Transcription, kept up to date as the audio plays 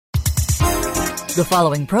The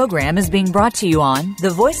following program is being brought to you on the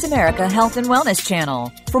Voice America Health and Wellness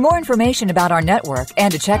Channel. For more information about our network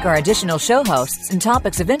and to check our additional show hosts and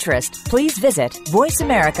topics of interest, please visit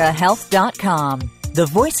voiceamericahealth.com. The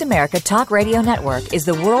Voice America Talk Radio Network is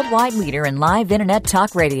the worldwide leader in live Internet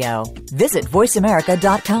talk radio. Visit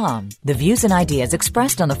voiceamerica.com. The views and ideas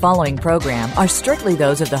expressed on the following program are strictly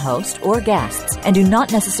those of the host or guests and do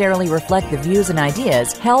not necessarily reflect the views and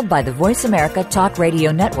ideas held by the Voice America Talk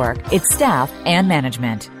Radio Network, its staff, and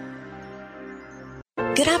management.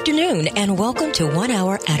 Good afternoon and welcome to 1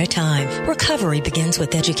 Hour at a Time. Recovery begins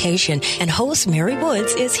with education, and host Mary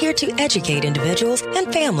Woods is here to educate individuals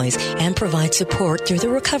and families and provide support through the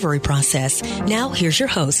recovery process. Now here's your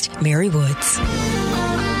host, Mary Woods.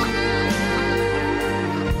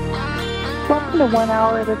 Welcome to 1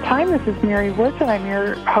 Hour at a Time. This is Mary Woods, and I'm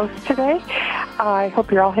your host today. I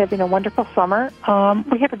hope you're all having a wonderful summer.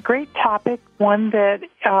 We have a great topic, one that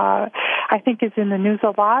I think is in the news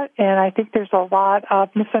a lot, and I think there's a lot of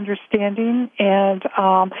misunderstanding and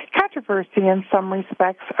controversy in some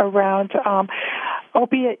respects around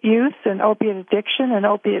opiate use and opiate addiction and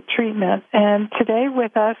opiate treatment. And today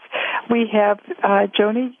with us we have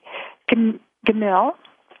Joani Gammill.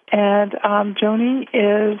 And Joani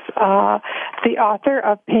is the author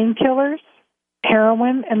of Painkillers,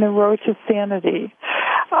 Heroin, and the Road to Sanity.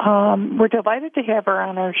 We're delighted to have her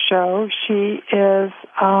on our show. She is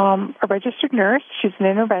a registered nurse. She's an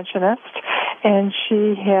interventionist, and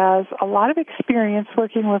she has a lot of experience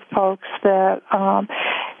working with folks that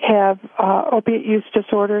have opiate use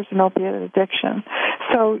disorders and opiate addiction.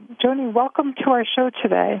 So, Joani, welcome to our show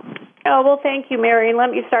today. Oh, well, thank you, Mary. And let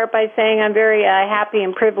me start by saying I'm very happy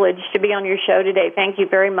and privileged to be on your show today. Thank you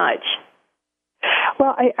very much.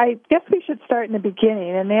 Well, I guess we should start in the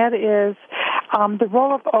beginning, and that is the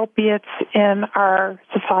role of opiates in our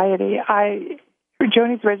society.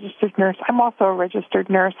 Joani's a registered nurse. I'm also a registered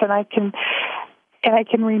nurse, and I can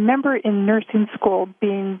remember in nursing school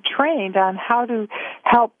being trained on how to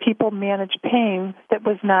help people manage pain that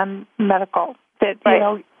was non-medical. That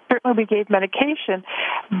right. Certainly we gave medication,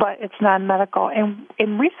 but it's non-medical. And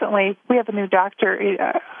recently we have a new doctor,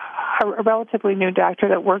 a relatively new doctor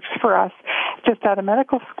that works for us just out of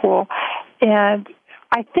medical school. And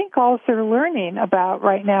I think all they're learning about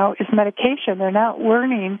right now is medication. They're not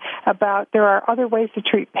learning about there are other ways to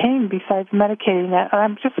treat pain besides medicating it. And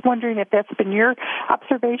I'm just wondering if that's been your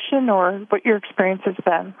observation or what your experience has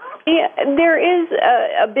been. Yeah, there is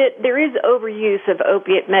overuse of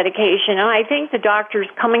opiate medication, and I think the doctors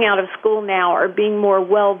coming out of school now are being more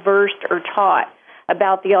well-versed or taught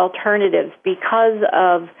about the alternatives because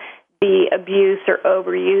of the abuse or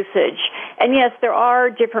overusage. And yes, there are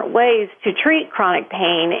different ways to treat chronic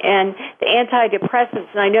pain, and the antidepressants,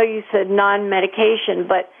 and I know you said non-medication,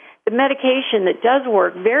 but the medication that does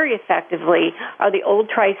work very effectively are the old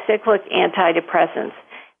tricyclic antidepressants.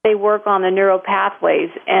 They work on the neural pathways,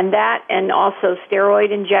 and also steroid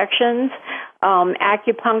injections,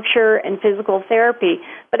 acupuncture, and physical therapy.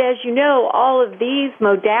 But as you know, all of these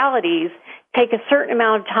modalities take a certain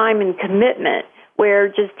amount of time and commitment, where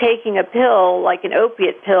just taking a pill, like an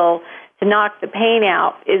opiate pill, to knock the pain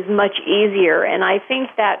out is much easier. And I think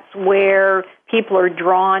that's where people are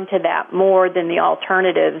drawn to that more than the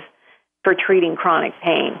alternatives for treating chronic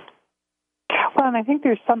pain. Well, and I think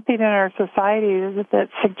there's something in our society that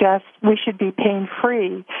suggests we should be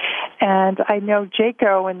pain-free. And I know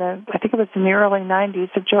JCAHO, I think it was in the early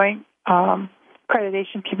 90s, the Joint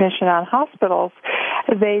Accreditation Commission on Hospitals,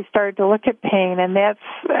 they started to look at pain, and that's,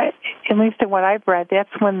 at least in what I've read, that's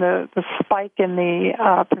when the spike in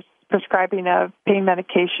the prescribing of pain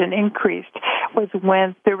medication increased, was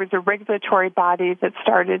when there was a regulatory body that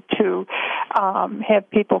started to have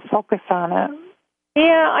people focus on it.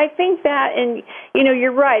 Yeah, I think that, and,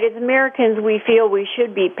 you're right. As Americans, we feel we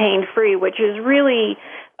should be pain-free, which is really,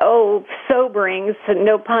 sobering, so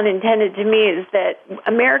no pun intended to me, is that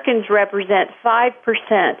Americans represent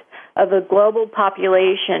 5% of the global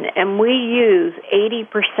population, and we use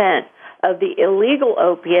 80% of the illegal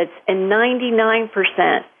opiates and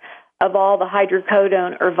 99% of all the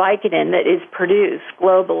hydrocodone or Vicodin that is produced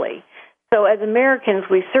globally. So as Americans,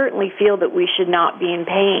 we certainly feel that we should not be in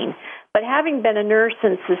pain. But having been a nurse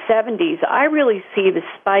since the 70s, I really see the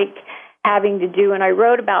spike having to do, and I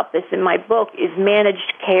wrote about this in my book, is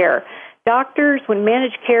managed care. Doctors, when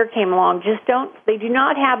managed care came along, they do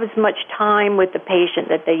not have as much time with the patient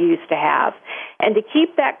that they used to have. And to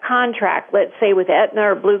keep that contract, let's say with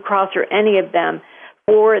Aetna or Blue Cross or any of them,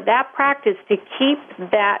 for that practice to keep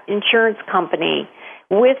that insurance company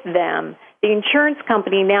with them, the insurance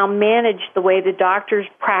company now managed the way the doctors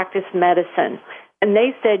practice medicine. and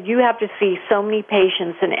they said you have to see so many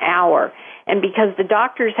patients an hour. And because the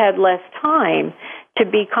doctors had less time to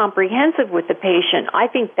be comprehensive with the patient, I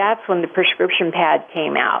think that's when the prescription pad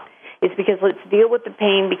came out. It's because let's deal with the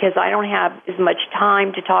pain because I don't have as much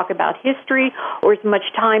time to talk about history or as much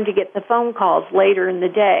time to get the phone calls later in the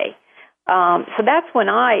day. So that's when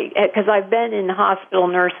because I've been in hospital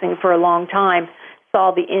nursing for a long time,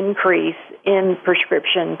 saw the increase in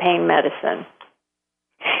prescription pain medicine.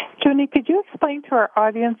 Joani, could you explain to our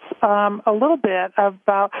audience a little bit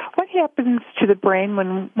about what happens to the brain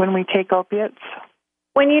when we take opiates?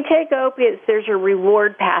 When you take opiates, there's a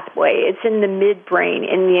reward pathway. It's in the midbrain,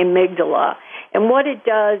 in the amygdala. And what it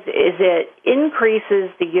does is it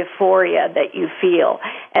increases the euphoria that you feel.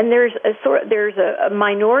 And there's a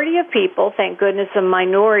minority of people, thank goodness a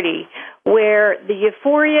minority, where the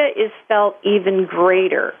euphoria is felt even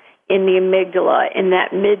greater in the amygdala, in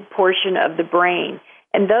that mid portion of the brain.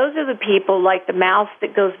 And those are the people like the mouse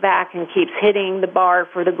that goes back and keeps hitting the bar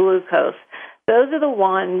for the glucose. Those are the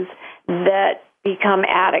ones that become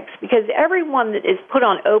addicts, because everyone that is put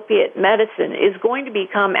on opiate medicine is going to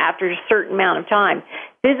become, after a certain amount of time,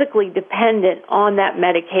 physically dependent on that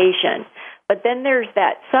medication. But then there's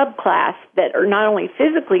that subclass that are not only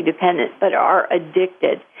physically dependent, but are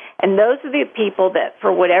addicted. And those are the people that,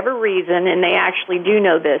 for whatever reason, and they actually do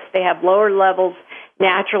know this, they have lower levels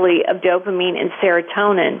naturally of dopamine and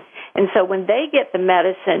serotonin. And so when they get the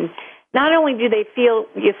medicine, not only do they feel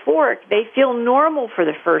euphoric, they feel normal for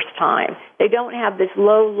the first time. They don't have this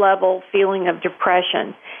low-level feeling of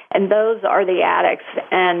depression. And those are the addicts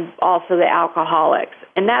and also the alcoholics.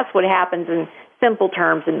 And that's what happens in simple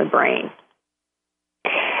terms in the brain.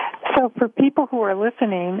 So for people who are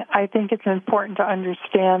listening, I think it's important to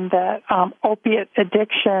understand that opiate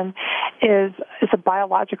addiction is a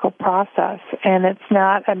biological process, and it's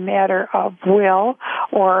not a matter of will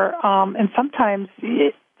or, and sometimes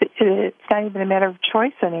it's not even a matter of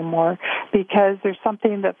choice anymore, because there's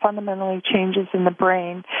something that fundamentally changes in the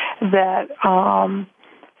brain that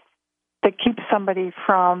keeps somebody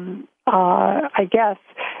from, I guess,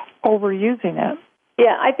 overusing it.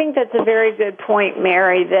 Yeah, I think that's a very good point,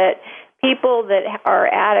 Mary, that people that are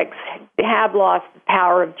addicts have lost the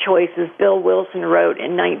power of choice, as Bill Wilson wrote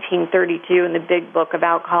in 1932 in the big book of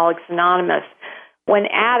Alcoholics Anonymous. When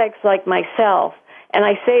addicts like myself, and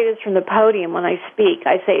I say this from the podium when I speak,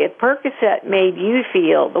 I say if Percocet made you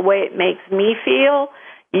feel the way it makes me feel,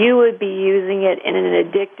 you would be using it in an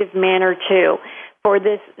addictive manner too. For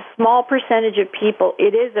this small percentage of people,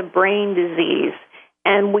 it is a brain disease,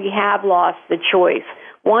 and we have lost the choice.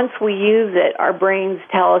 Once we use it, our brains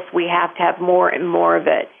tell us we have to have more and more of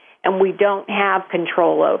it, and we don't have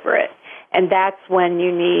control over it. And that's when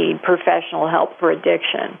you need professional help for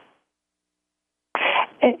addiction.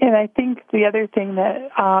 And I think the other thing that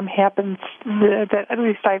happens, that at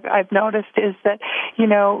least I've noticed, is that, you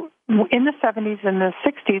know, in the 70s and the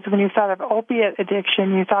 60s, when you thought of opiate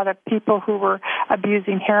addiction, you thought of people who were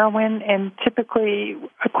abusing heroin and typically,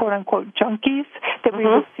 quote-unquote, junkies that we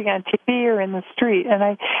would see on TV or in the street. And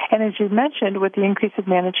as you mentioned, with the increase of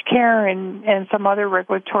managed care and some other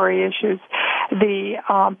regulatory issues, the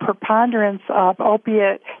preponderance of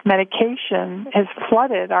opiate medication has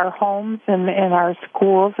flooded our homes and our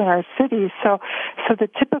schools and our cities. So the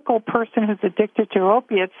typical person who's addicted to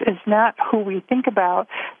opiates is not who we think about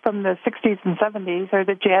from the 60s and 70s, or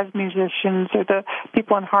the jazz musicians, or the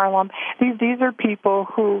people in Harlem. These are people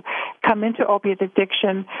who come into opiate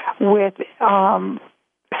addiction with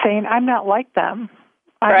saying, I'm not like them.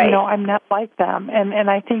 Right. I'm not like them. And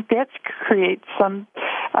I think that creates some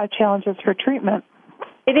challenges for treatment.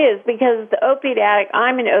 It is, because the opiate addict,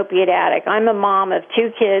 I'm an opiate addict. I'm a mom of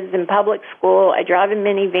 2 kids in public school. I drive a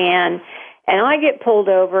minivan, and I get pulled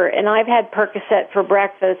over, and I've had Percocet for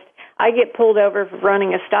breakfast. I get pulled over for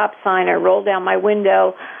running a stop sign. I roll down my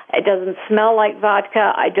window. It doesn't smell like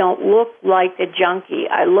vodka. I don't look like a junkie.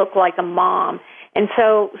 I look like a mom. And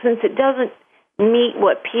so since it doesn't meet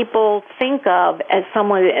what people think of as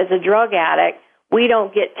someone as a drug addict, we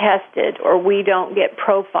don't get tested or we don't get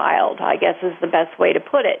profiled, I guess is the best way to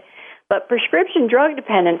put it. But prescription drug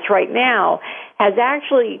dependence right now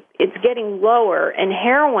it's getting lower, and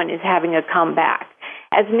heroin is having a comeback.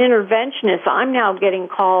 As an interventionist, I'm now getting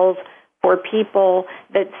calls for people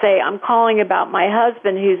that say, I'm calling about my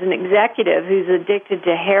husband who's an executive who's addicted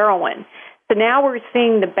to heroin. So now we're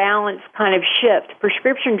seeing the balance kind of shift.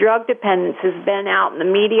 Prescription drug dependence has been out in the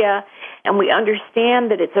media, and we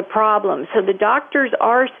understand that it's a problem. So the doctors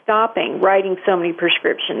are stopping writing so many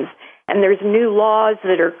prescriptions, and there's new laws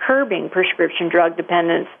that are curbing prescription drug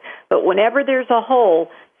dependence. But whenever there's a hole,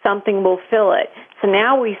 something will fill it. So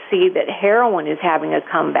now we see that heroin is having a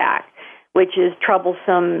comeback. which is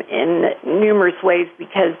troublesome in numerous ways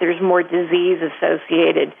because there's more disease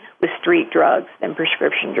associated with street drugs than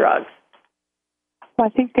prescription drugs. Well,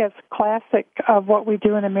 I think that's classic of what we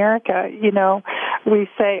do in America. You know, we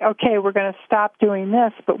say, okay, we're going to stop doing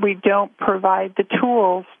this, but we don't provide the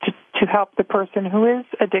tools to help the person who is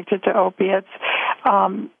addicted to opiates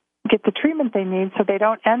get the treatment they need so they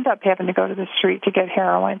don't end up having to go to the street to get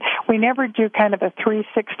heroin. We never do kind of a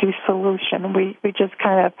 360 solution. We just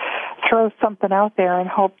kind of throw something out there and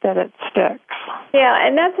hope that it sticks. Yeah,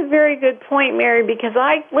 and that's a very good point, Mary, because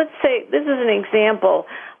let's say, this is an example.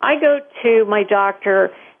 I go to my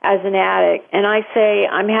doctor as an addict, and I say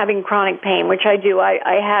I'm having chronic pain, which I do.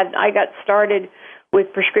 I got started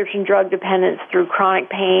with prescription drug dependence through chronic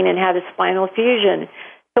pain and had a spinal fusion.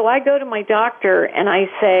 So I go to my doctor and I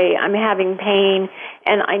say I'm having pain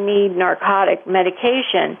and I need narcotic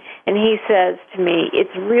medication. And he says to me,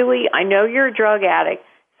 I know you're a drug addict,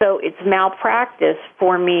 so it's malpractice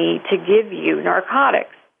for me to give you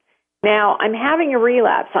narcotics. Now, I'm having a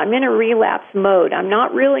relapse. I'm in a relapse mode. I'm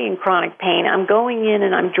not really in chronic pain. I'm going in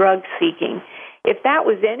and I'm drug seeking. If that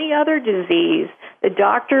was any other disease, the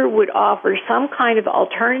doctor would offer some kind of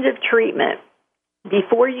alternative treatment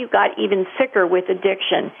before you got even sicker with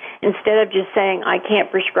addiction, instead of just saying, I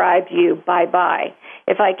can't prescribe you, bye-bye.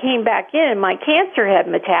 If I came back in, my cancer had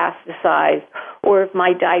metastasized, or if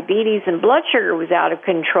my diabetes and blood sugar was out of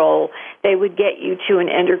control, they would get you to an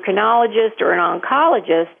endocrinologist or an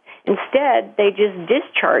oncologist. Instead, they just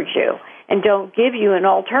discharge you and don't give you an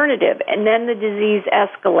alternative, and then the disease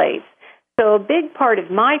escalates. So a big part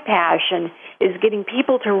of my passion is getting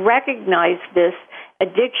people to recognize this.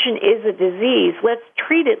 Addiction is a disease. Let's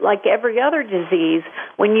treat it like every other disease.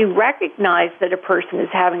 When you recognize that a person is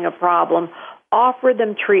having a problem, offer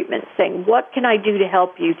them treatment, saying, what can I do to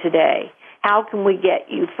help you today? How can we get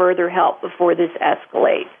you further help before this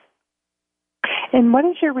escalates? And what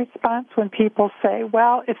is your response when people say,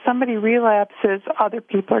 well, if somebody relapses, other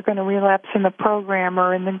people are going to relapse in the program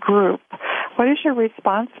or in the group? What is your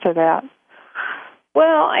response to that?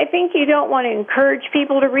 Well, I think you don't want to encourage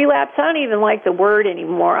people to relapse. I don't even like the word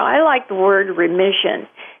anymore. I like the word remission,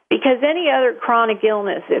 because any other chronic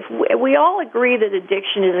illness, if we all agree that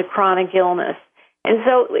addiction is a chronic illness, and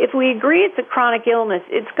so if we agree it's a chronic illness,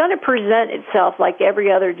 it's going to present itself like every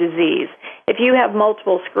other disease. If you have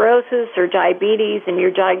multiple sclerosis or diabetes and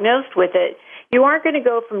you're diagnosed with it, you aren't going to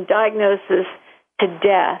go from diagnosis to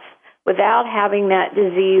death without having that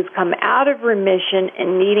disease come out of remission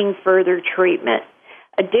and needing further treatment.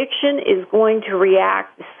 Addiction is going to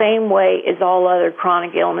react the same way as all other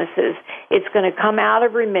chronic illnesses. It's going to come out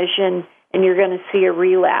of remission, and you're going to see a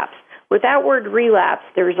relapse. With that word relapse,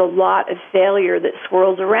 there's a lot of failure that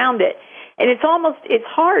swirls around it. And it's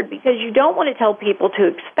hard because you don't want to tell people to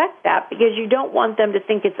expect that, because you don't want them to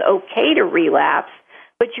think it's okay to relapse,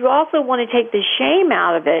 but you also want to take the shame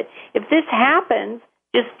out of it. If this happens,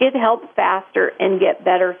 just get help faster and get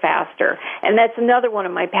better faster. And that's another one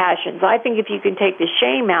of my passions. I think if you can take the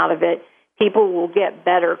shame out of it, people will get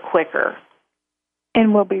better quicker.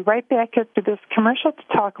 And we'll be right back after this commercial to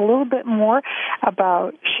talk a little bit more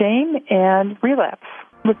about shame and relapse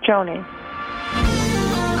with Joani.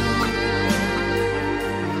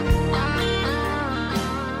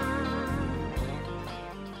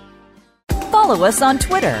 Follow us on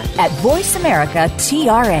Twitter at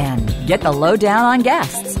VoiceAmericaTRN. Get the lowdown on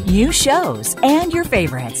guests, new shows, and your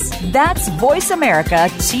favorites. That's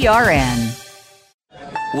VoiceAmericaTRN.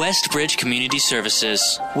 Westbridge Community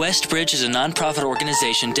Services. Westbridge is a nonprofit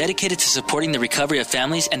organization dedicated to supporting the recovery of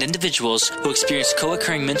families and individuals who experience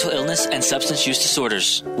co-occurring mental illness and substance use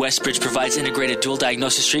disorders. Westbridge provides integrated dual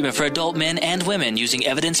diagnosis treatment for adult men and women using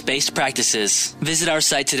evidence-based practices. Visit our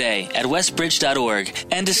site today at westbridge.org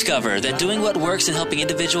and discover that doing what works in helping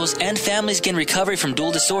individuals and families gain recovery from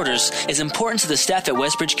dual disorders is important to the staff at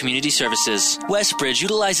Westbridge Community Services. Westbridge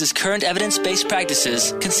utilizes current evidence-based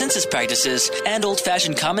practices, consensus practices, and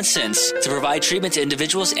old-fashioned common sense to provide treatment to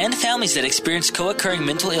individuals and families that experience co-occurring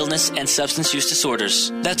mental illness and substance use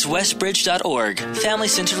disorders. That's westbridge.org,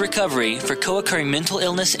 family-centered recovery for co-occurring mental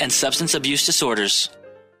illness and substance abuse disorders.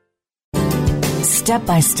 Step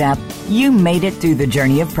by step, you made it through the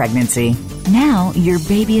journey of pregnancy. Now your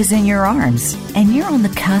baby is in your arms, and you're on the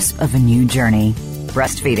cusp of a new journey,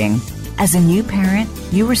 breastfeeding. As a new parent,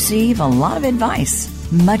 you receive a lot of advice,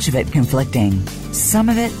 much of it conflicting, some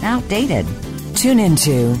of it outdated. Tune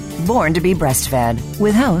into Born to be Breastfed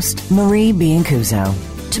with host Marie Biancuso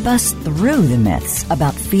to bust through the myths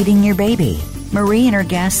about feeding your baby. Marie and her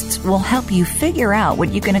guests will help you figure out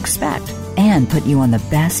what you can expect and put you on the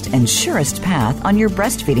best and surest path on your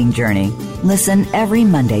breastfeeding journey. Listen every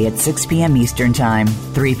Monday at 6 p.m. Eastern Time,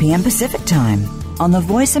 3 p.m. Pacific Time on the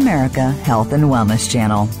Voice America Health and Wellness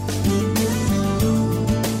Channel.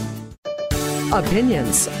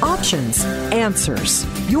 Opinions, options, answers.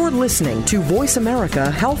 You're listening to Voice America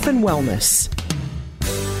Health and Wellness.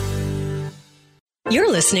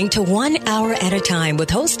 You're listening to 1 Hour at a Time with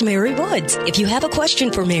host Mary Woods. If you have a question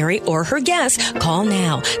for Mary or her guest, call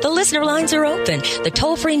now. The listener lines are open. The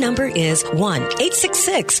toll-free number is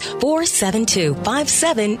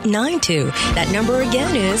 1-866-472-5792. That number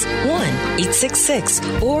again is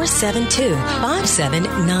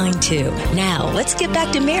 1-866-472-5792. Now, let's get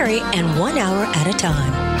back to Mary and 1 Hour at a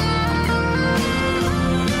Time.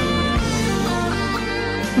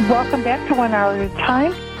 Welcome back to 1 Hour at a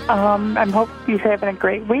Time. I hope you're having a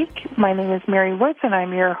great week. My name is Mary Woods, and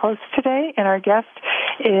I'm your host today. And our guest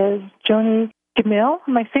is Joani Gammill.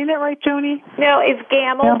 Am I saying that right, Joani? No, it's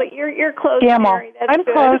Gammill, no. But you're close, Gammill. Mary. That's I'm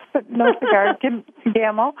good. close, but no cigar.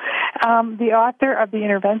 Gammill, the author of The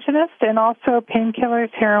Interventionist and also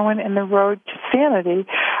Painkillers, Heroin, and the Road to Sanity.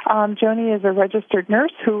 Joani is a registered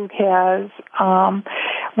nurse who has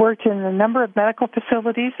worked in a number of medical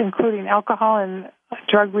facilities, including alcohol and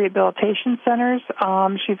drug rehabilitation centers.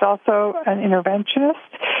 She's also an interventionist.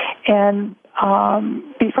 And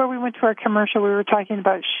before we went to our commercial, we were talking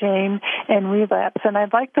about shame and relapse. And I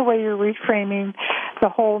like the way you're reframing the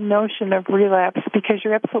whole notion of relapse, because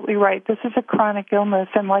you're absolutely right. This is a chronic illness.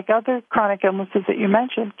 And like other chronic illnesses that you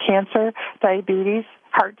mentioned, cancer, diabetes,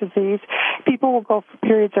 heart disease, people will go for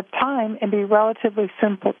periods of time and be relatively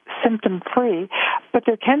symptom-free, but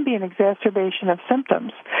there can be an exacerbation of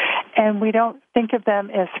symptoms. And we don't think of them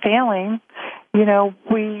as failing. You know,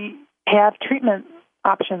 we have treatment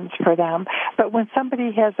options for them. But when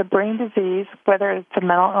somebody has a brain disease, whether it's a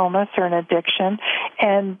mental illness or an addiction,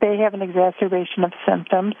 and they have an exacerbation of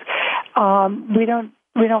symptoms, we don't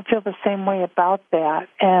feel the same way about that.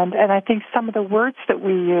 And I think some of the words that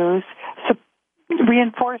we use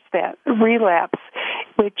reinforce that. Relapse,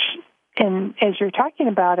 which, as you're talking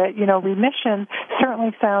about it, you know, remission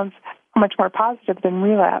certainly sounds much more positive than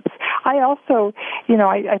relapse. I also, you know,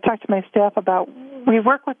 I talk to my staff about, we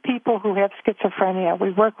work with people who have schizophrenia.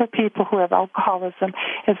 We work with people who have alcoholism,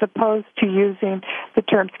 as opposed to using the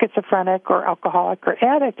term schizophrenic or alcoholic or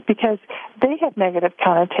addict, because they have negative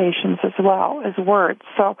connotations as well as words.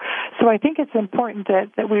 So I think it's important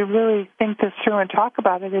that we really think this through and talk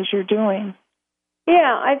about it as you're doing.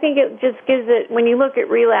 Yeah, I think it just gives it, when you look at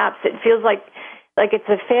relapse, it feels like it's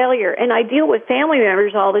a failure. And I deal with family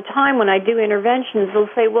members all the time when I do interventions. They'll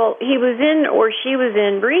say, well, he was in or she was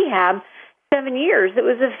in rehab 7 years. It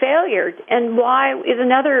was a failure. And why is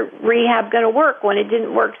another rehab going to work when it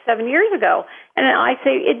didn't work 7 years ago? And I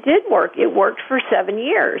say, it did work. It worked for 7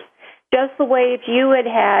 years. Just the way if you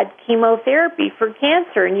had chemotherapy for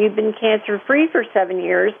cancer and you'd been cancer-free for 7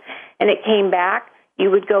 years and it came back, you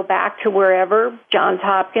would go back to wherever, Johns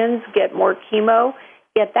Hopkins, get more chemo,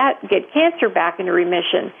 get cancer back into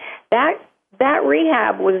remission. That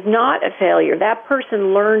rehab was not a failure. That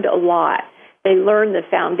person learned a lot. They learned the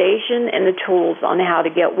foundation and the tools on how to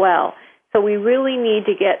get well. So we really need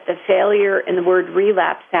to get the failure and the word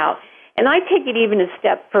relapse out. And I take it even a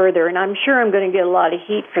step further, and I'm sure I'm going to get a lot of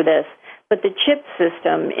heat for this, but the chip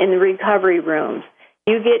system in the recovery rooms.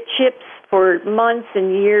 You get chips for months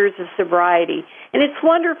and years of sobriety. And it's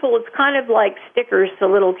wonderful. It's kind of like stickers to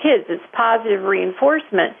little kids. It's positive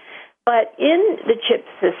reinforcement. But in the chip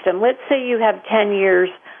system, let's say you have 10 years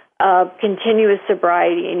of continuous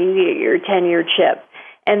sobriety and you get your 10-year chip.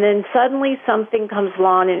 And then suddenly something comes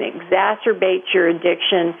along and exacerbates your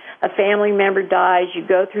addiction. A family member dies. You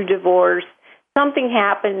go through divorce. Something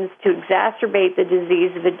happens to exacerbate the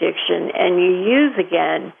disease of addiction and you use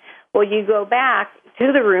again. Well, you go back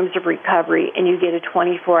to the rooms of recovery and you get a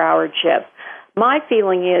 24-hour chip. My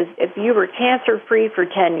feeling is if you were cancer-free for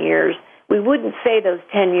 10 years, we wouldn't say those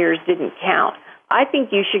 10 years didn't count. I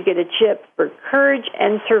think you should get a chip for courage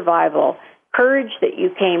and survival. Courage that you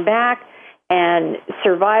came back, and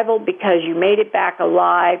survival because you made it back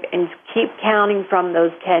alive, and keep counting from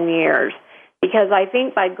those 10 years. Because I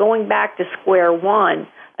think by going back to square one,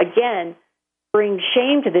 again, brings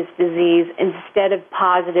shame to this disease instead of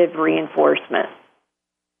positive reinforcement.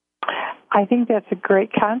 I think that's a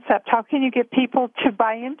great concept. How can you get people to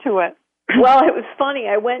buy into it? Well, it was funny.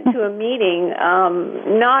 I went to a meeting,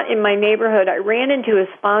 not in my neighborhood. I ran into a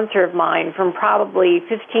sponsor of mine from probably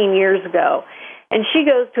 15 years ago, and she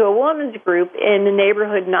goes to a women's group in the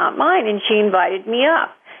neighborhood, not mine, and she invited me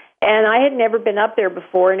up. And I had never been up there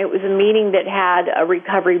before, and it was a meeting that had a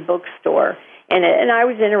recovery bookstore in it, and I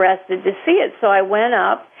was interested to see it. So I went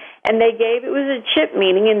up, And it was a chip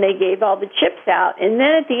meeting, and they gave all the chips out. And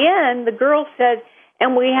then at the end, the girl said,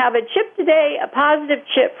 and we have a chip today, a positive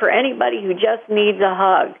chip for anybody who just needs a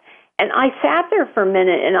hug. And I sat there for a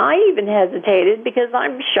minute, and I even hesitated because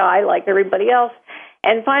I'm shy like everybody else.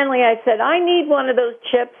 And finally I said, I need one of those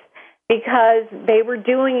chips, because they were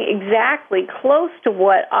doing exactly close to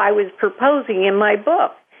what I was proposing in my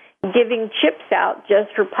book, giving chips out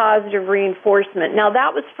just for positive reinforcement. Now,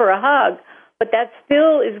 that was for a hug, but that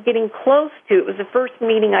still is getting close to, it was the first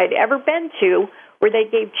meeting I'd ever been to where they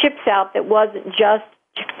gave chips out that wasn't just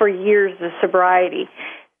for years of sobriety.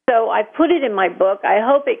 So I put it in my book. I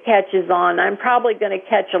hope it catches on. I'm probably going to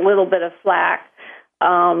catch a little bit of flack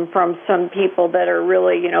from some people that are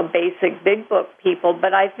really, basic big book people.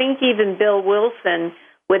 But I think even Bill Wilson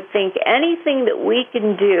would think anything that we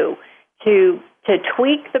can do to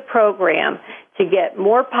tweak the program to get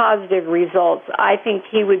more positive results, I think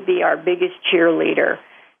he would be our biggest cheerleader.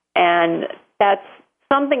 And that's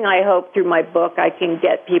something I hope through my book I can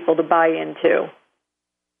get people to buy into.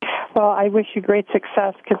 Well, I wish you great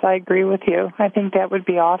success, because I agree with you. I think that would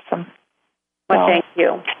be awesome. Well, thank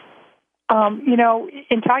you.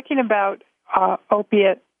 In talking about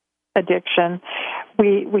opiate addiction,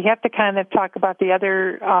 we have to kind of talk about the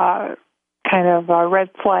other red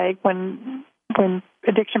flag when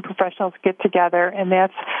addiction professionals get together, and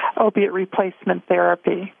that's opiate replacement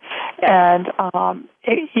therapy. Yes. And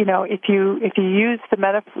if you use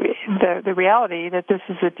the reality that this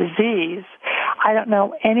is a disease, I don't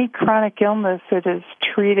know any chronic illness that is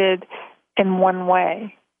treated in one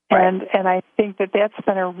way. Right. And I think that's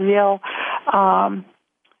been a real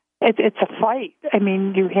it's a fight. I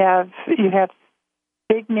mean, you have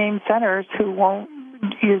big name centers who won't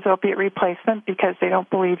use opiate replacement because they don't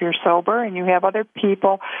believe you're sober, and you have other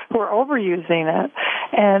people who are overusing it.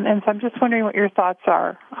 And so I'm just wondering what your thoughts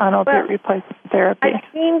are on opiate replacement therapy. I've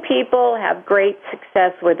seen people have great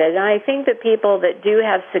success with it, and I think the people that do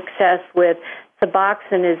have success with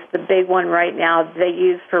Suboxone is the big one right now they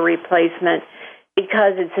use for replacement,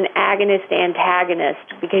 because it's an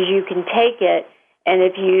agonist-antagonist, because you can take it, and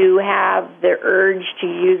if you have the urge to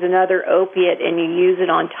use another opiate and you use it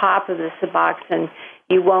on top of the Suboxone,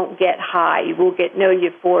 you won't get high. You will get no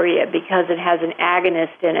euphoria because it has an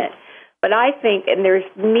agonist in it. But I think, and there's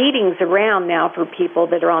meetings around now for people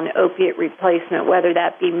that are on opiate replacement, whether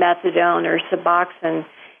that be methadone or Suboxone,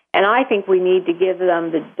 and I think we need to give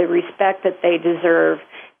them the respect that they deserve,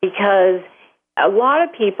 because a lot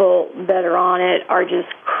of people that are on it are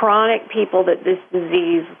just chronic people that this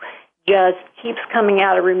disease just keeps coming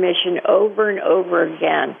out of remission over and over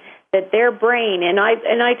again, that their brain, and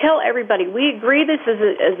I tell everybody, we agree this is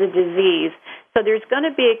a disease, so there's going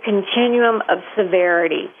to be a continuum of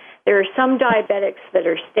severity. There are some diabetics that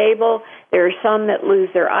are stable. There are some that lose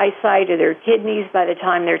their eyesight or their kidneys by the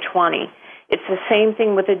time they're 20. It's the same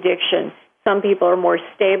thing with addiction. Some people are more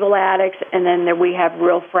stable addicts, and then we have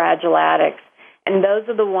real fragile addicts. And those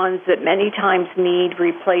are the ones that many times need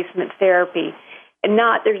replacement therapy. And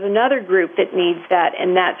there's another group that needs that,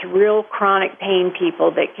 and that's real chronic pain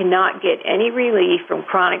people that cannot get any relief from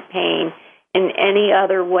chronic pain in any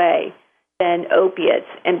other way than opiates.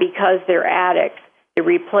 And because they're addicts, the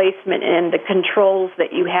replacement and the controls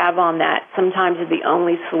that you have on that sometimes are the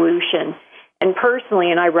only solution. And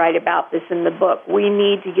personally, and I write about this in the book, we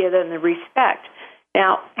need to give them the respect.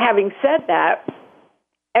 Now, having said that,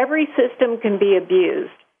 every system can be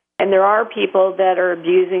abused. And there are people that are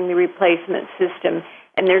abusing the replacement system,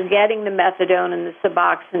 and they're getting the methadone and the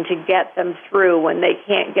Suboxone to get them through when they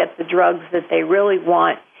can't get the drugs that they really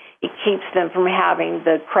want. It keeps them from having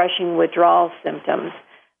the crushing withdrawal symptoms.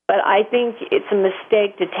 But I think it's a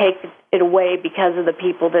mistake to take it away because of the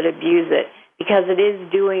people that abuse it, because it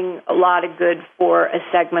is doing a lot of good for a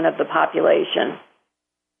segment of the population.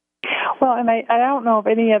 Well, and I don't know of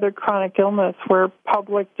any other chronic illness where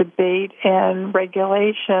public debate and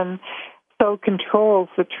regulation so controls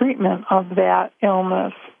the treatment of that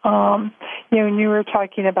illness. When you were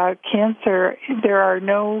talking about cancer, there are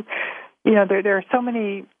there are so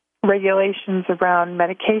many regulations around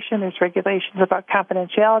medication. There's regulations about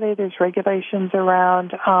confidentiality. There's regulations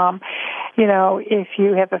around, if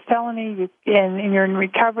you have a felony and you're in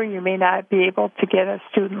recovery, you may not be able to get a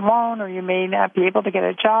student loan, or you may not be able to get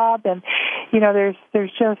a job. And,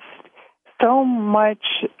 there's just so much,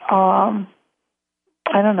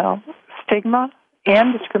 stigma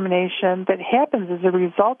and discrimination that happens as a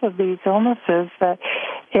result of these illnesses that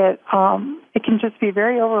it can just be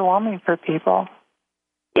very overwhelming for people.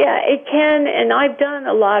 Yeah, it can, and I've done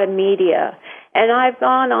a lot of media, and I've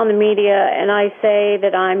gone on the media and I say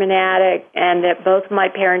that I'm an addict and that both my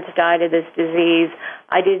parents died of this disease.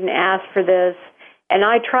 I didn't ask for this, And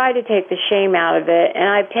I try to take the shame out of it, and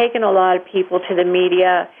I've taken a lot of people to the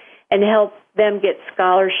media and helped them get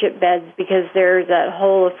scholarship beds because there's that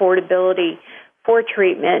whole affordability for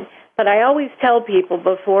treatment. But I always tell people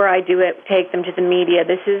before I do it, take them to the media,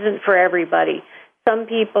 this isn't for everybody. Some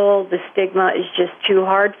people, the stigma is just too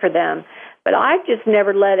hard for them. But I've just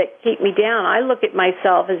never let it keep me down. I look at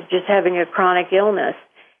myself as just having a chronic illness.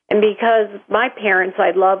 And because my parents,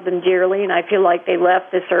 I love them dearly, and I feel like they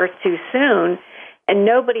left this earth too soon, and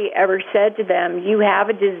nobody ever said to them, you have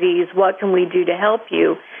a disease, what can we do to help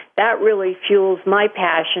you? That really fuels my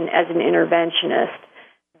passion as an interventionist,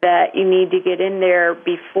 that you need to get in there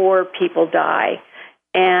before people die.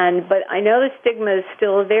 But I know the stigma is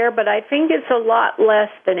still there, but I think it's a lot less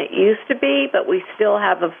than it used to be, but we still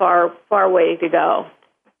have a far way to go.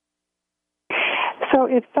 So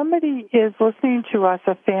if somebody is listening to us,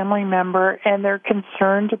 a family member, and they're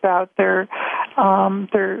concerned about their son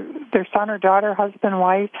or daughter, husband,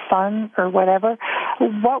 wife, son, or whatever,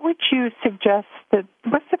 what would you suggest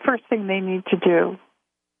what's the first thing they need to do?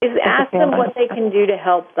 Is ask them what they can do to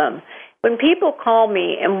help them. When people call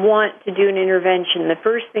me and want to do an intervention, the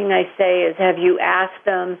first thing I say is, have you asked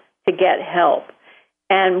them to get help?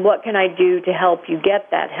 And what can I do to help you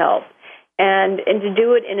get that help? And to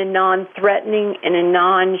do it in a non-threatening and a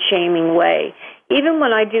non-shaming way. Even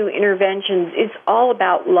when I do interventions, it's all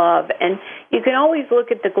about love. And you can always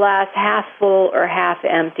look at the glass half full or half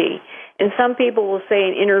empty. And some people will say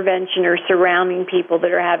an intervention or surrounding people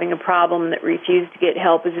that are having a problem that refuse to get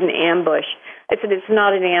help is an ambush. I said it's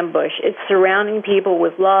not an ambush. It's surrounding people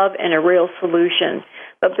with love and a real solution.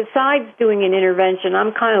 But besides doing an intervention,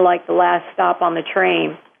 I'm kind of like the last stop on the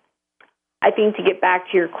train. I think to get back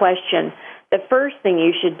to your question, the first thing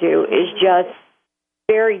you should do is just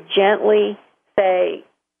very gently say,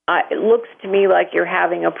 it looks to me like you're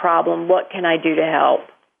having a problem. What can I do to help?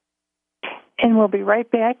 And we'll be right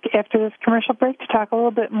back after this commercial break to talk a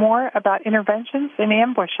little bit more about interventions and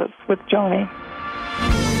ambushes with Joani.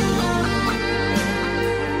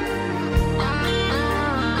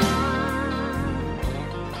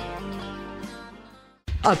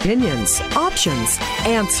 Opinions, options,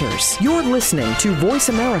 answers. You're listening to Voice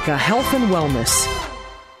America Health and Wellness.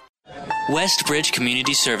 Westbridge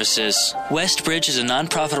Community Services. Westbridge is a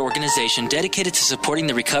nonprofit organization dedicated to supporting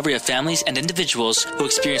the recovery of families and individuals who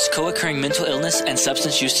experience co-occurring mental illness and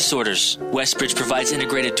substance use disorders. Westbridge provides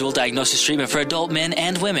integrated dual diagnosis treatment for adult men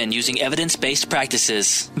and women using evidence-based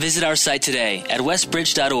practices. Visit our site today at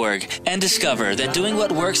westbridge.org and discover that doing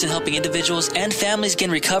what works in helping individuals and families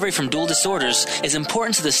gain recovery from dual disorders is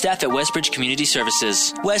important to the staff at Westbridge Community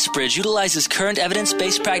Services. Westbridge utilizes current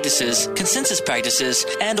evidence-based practices, consensus practices,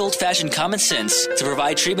 and old-fashioned common sense to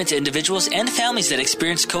provide treatment to individuals and families that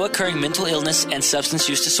experience co-occurring mental illness and substance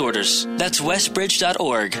use disorders. That's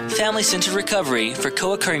westbridge.org, family-centered recovery for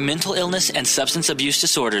co-occurring mental illness and substance abuse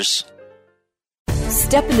disorders.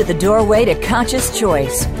 Step into the doorway to conscious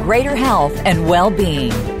choice, greater health, and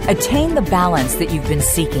well-being. Attain the balance that you've been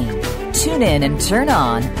seeking. Tune in and turn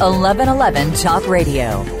on 1111 Talk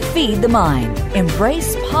Radio. Feed the mind.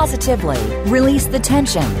 Embrace positively. Release the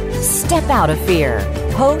tension. Step out of fear.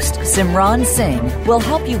 Host Simran Singh will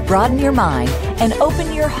help you broaden your mind and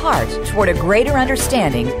open your heart toward a greater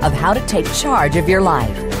understanding of how to take charge of your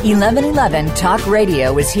life. 1111 Talk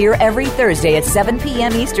Radio is here every Thursday at 7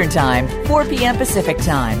 p.m. Eastern Time, 4 p.m. Pacific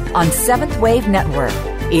Time on 7th Wave Network.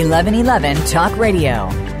 1111 Talk Radio,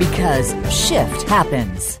 because shift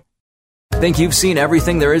happens. Think you've seen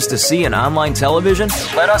everything there is to see in online television?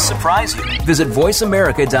 Let us surprise you. Visit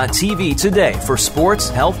voiceamerica.tv today for sports,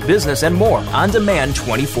 health, business, and more on demand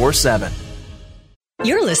 24/7.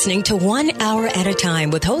 You're listening to 1 Hour at a Time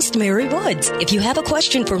with host Mary Woods. If you have a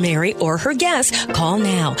question for Mary or her guest, call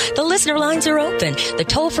now. The listener lines are open. The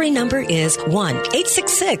toll-free number is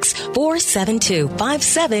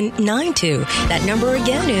 1-866-472-5792. That number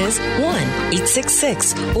again is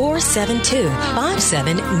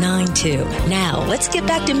 1-866-472-5792. Now, let's get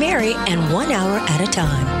back to Mary and 1 Hour at a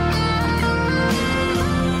Time.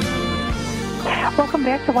 Welcome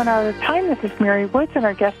back to 1 Hour at a Time. This is Mary Woods, and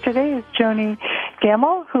our guest today is Joani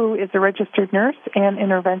Gammill, who is a registered nurse and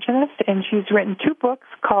interventionist, and she's written 2 books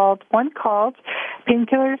one called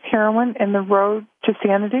Painkillers, Heroin, and the Road to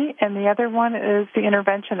Sanity, and the other one is The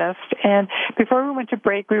Interventionist. And before we went to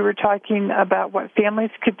break, we were talking about what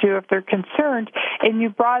families could do if they're concerned, and you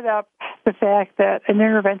brought up the fact that an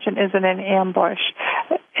intervention isn't an ambush.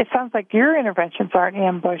 It sounds like your interventions aren't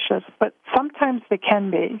ambushes, but sometimes they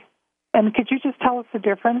can be. And could you just tell us the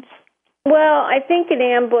difference? Well, I think an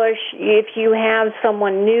ambush, if you have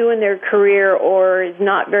someone new in their career or is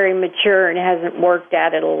not very mature and hasn't worked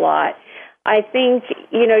at it a lot, I think,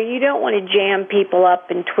 you don't want to jam people up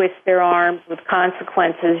and twist their arms with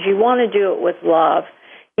consequences. You want to do it with love.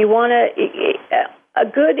 You want to, a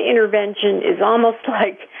good intervention is almost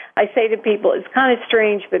like, I say to people, it's kind of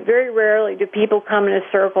strange, but very rarely do people come in a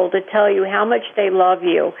circle to tell you how much they love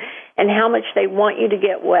you and how much they want you to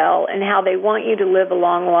get well and how they want you to live a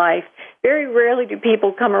long life. Very rarely do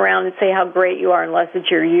people come around and say how great you are unless it's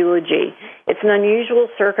your eulogy. It's an unusual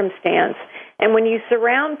circumstance. And when you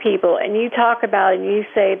surround people and you talk about and you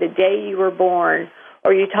say the day you were born,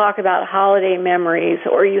 or you talk about holiday memories,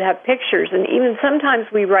 or you have pictures, and even sometimes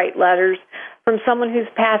we write letters from someone who's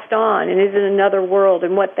passed on and is in another world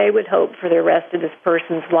and what they would hope for the rest of this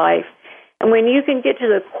person's life. And when you can get to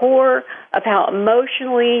the core of how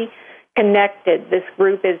emotionally connected this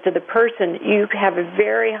group is to the person, you have a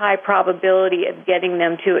very high probability of getting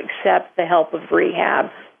them to accept the help of rehab.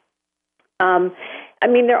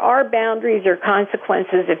 There are boundaries or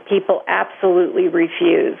consequences if people absolutely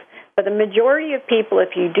refuse. But the majority of people,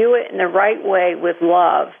 if you do it in the right way with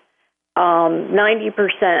love,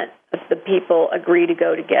 90% of the people agree to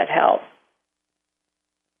go to get help.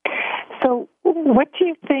 So what do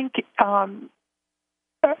you think,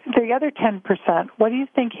 the other 10%, what do you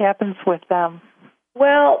think happens with them?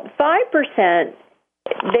 Well, 5%,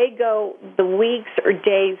 they go the weeks or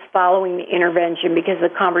days following the intervention because the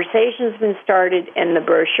conversation's been started and the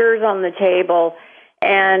brochure's on the table.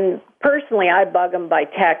 And personally, I bug them by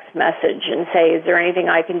text message and say, is there anything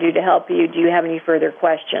I can do to help you? Do you have any further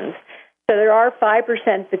questions? So there are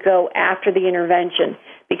 5% that go after the intervention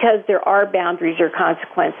because there are boundaries or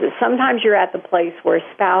consequences. Sometimes you're at the place where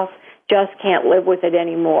a spouse just can't live with it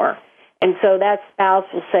anymore. And so that spouse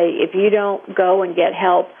will say, if you don't go and get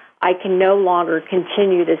help, I can no longer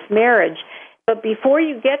continue this marriage. But before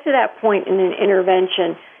you get to that point in an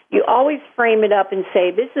intervention, you always frame it up and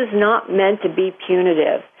say, this is not meant to be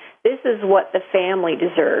punitive. This is what the family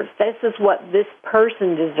deserves. This is what this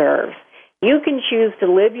person deserves. You can choose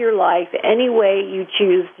to live your life any way you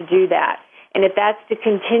choose to do that. And if that's to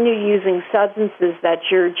continue using substances,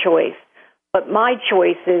 that's your choice. But my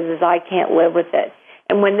choice is I can't live with it.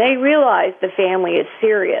 And when they realize the family is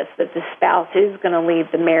serious, that the spouse is going to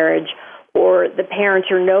leave the marriage, or the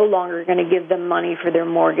parents are no longer going to give them money for their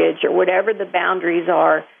mortgage, or whatever the boundaries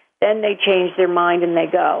are, then they change their mind and they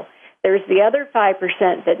go. There's the other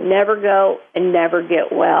 5% that never go and never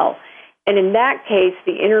get well. And in that case,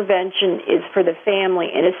 the intervention is for the family,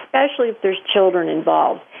 and especially if there's children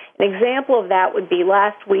involved. An example of that would be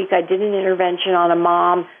last week I did an intervention on a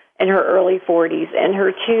mom in her early 40s, and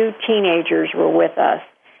her 2 teenagers were with us.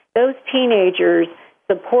 Those teenagers,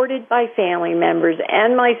 supported by family members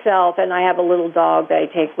and myself, and I have a little dog that I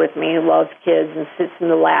take with me who loves kids and sat in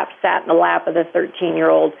the lap of the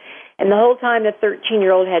 13-year-old. And the whole time the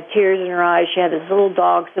 13-year-old had tears in her eyes, she had this little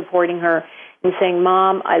dog supporting her and saying,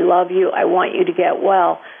 Mom, I love you. I want you to get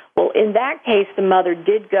well. Well, in that case, the mother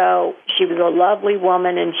did go. She was a lovely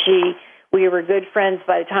woman, and we were good friends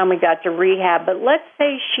by the time we got to rehab. But let's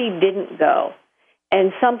say she didn't go,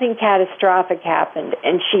 and something catastrophic happened,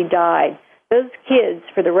 and she died. Those kids,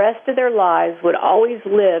 for the rest of their lives, would always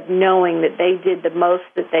live knowing that they did the most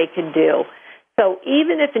that they could do. So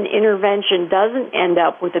even if an intervention doesn't end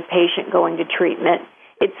up with a patient going to treatment,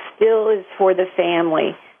 it still is for the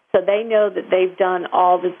family. So they know that they've done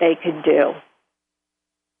all that they could do.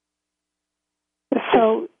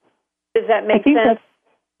 So does that make sense?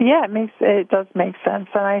 Yeah, it does make sense.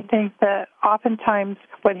 And I think that oftentimes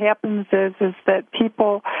what happens is that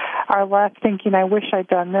people are left thinking, I wish I'd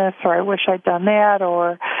done this, or I wish I'd done that,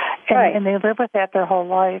 and they live with that their whole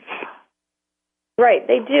life. Right,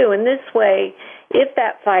 they do. In this way, if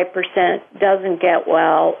that 5% doesn't get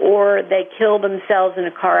well, or they kill themselves in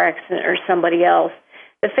a car accident or somebody else,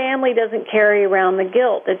 the family doesn't carry around the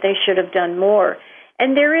guilt that they should have done more.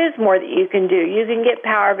 And there is more that you can do. You can get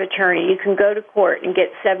power of attorney. You can go to court and get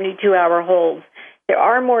 72-hour holds. There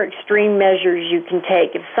are more extreme measures you can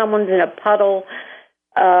take. If someone's in a puddle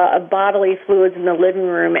of bodily fluids in the living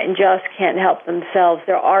room and just can't help themselves,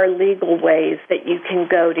 there are legal ways that you can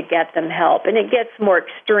go to get them help. And it gets more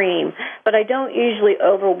extreme. But I don't usually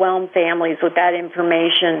overwhelm families with that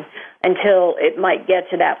information until it might get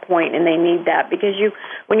to that point and they need that. Because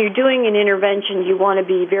when you're doing an intervention, you want to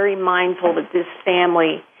be very mindful that this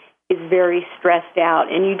family is very stressed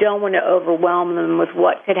out, and you don't want to overwhelm them with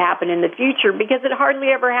what could happen in the future, because it hardly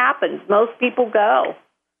ever happens. Most people go,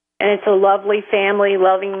 and it's a lovely family,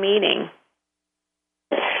 loving meeting.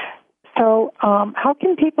 So how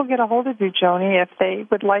can people get a hold of you, Joani, if they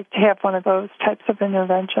would like to have one of those types of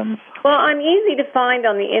interventions? Well, I'm easy to find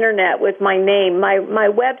on the Internet with my name. My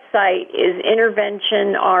website is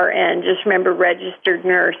interventionrn, just remember registered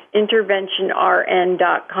nurse,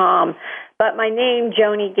 interventionrn.com. But my name,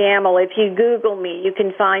 Joani Gammill, if you Google me, you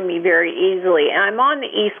can find me very easily. And I'm on the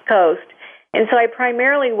East Coast, and so I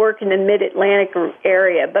primarily work in the Mid-Atlantic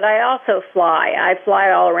area, but I also fly. I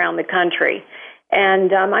fly all around the country.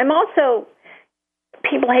 And I'm also,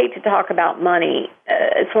 people hate to talk about money.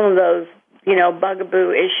 It's one of those,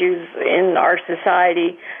 bugaboo issues in our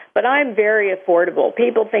society. But I'm very affordable.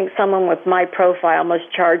 People think someone with my profile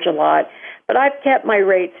must charge a lot. But I've kept my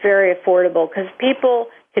rates very affordable because people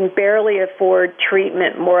can barely afford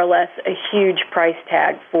treatment, more or less a huge price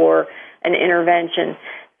tag for an intervention.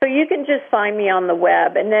 So you can just find me on the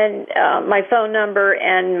web, and then my phone number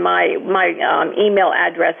and my email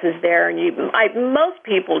address is there. And most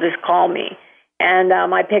people just call me, and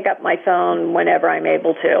I pick up my phone whenever I'm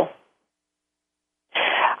able to.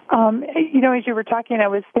 As you were talking, I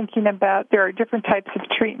was thinking about there are different types of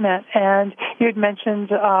treatment, and you had mentioned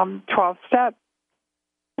 12-step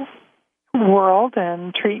world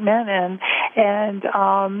and treatment, and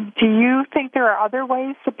do you think there are other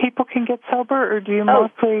ways that people can get sober, or do you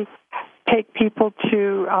mostly take people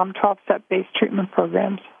to 12-step based treatment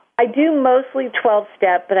programs? I do mostly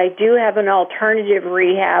 12-step, but I do have an alternative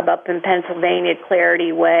rehab up in Pennsylvania,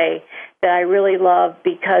 Clarity Way, that I really love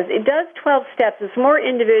because it does 12 steps. It's more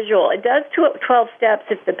individual. It does 12 steps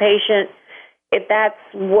if the patient, if that's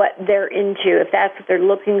what they're into, if that's what they're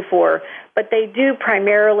looking for. But they do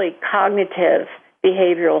primarily cognitive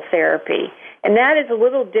behavioral therapy. And that is a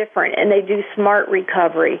little different. And they do smart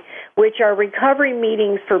recovery, which are recovery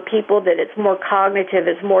meetings for people that it's more cognitive,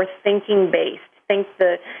 it's more thinking-based. Think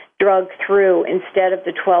the drug through instead of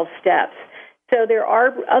the 12 steps. So there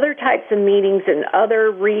are other types of meetings and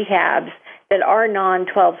other rehabs that are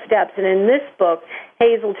non-12 steps. And in this book,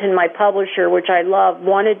 Hazelton, my publisher, which I love,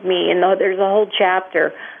 wanted me, and there's a whole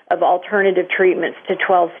chapter of alternative treatments to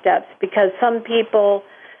 12 steps, because some people,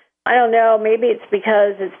 I don't know, maybe it's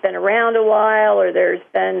because it's been around a while or there's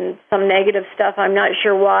been some negative stuff, I'm not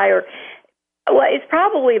sure why, well, it's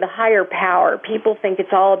probably the higher power. People think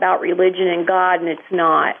it's all about religion and God, and it's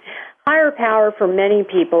not. Higher power for many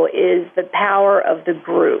people is the power of the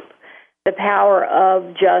group, the power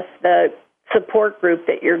of just the support group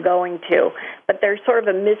that you're going to. But there's sort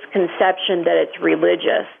of a misconception that it's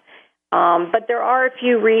religious. But there are a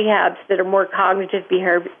few rehabs that are more cognitive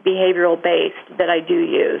behavioral-based that I do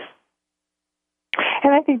use.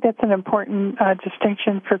 And I think that's an important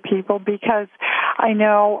distinction for people, because I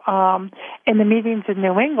know in the meetings in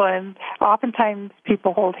New England, oftentimes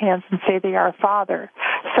people hold hands and say they are Father.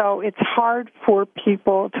 So it's hard for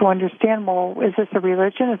people to understand, well, is this a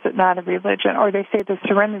religion? Is it not a religion? Or they say the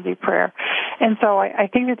Serenity Prayer. And so I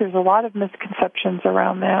think that there's a lot of misconceptions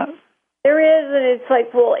around that. There is, and it's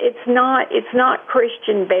like, well, it's not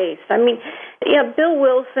Christian-based. I mean, yeah, Bill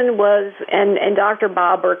Wilson was, and Dr.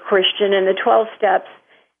 Bob are Christian, and the 12 steps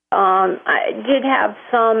I did have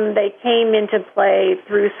some, they came into play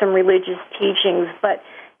through some religious teachings, but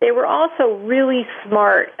they were also really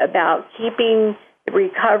smart about keeping the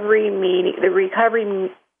recovery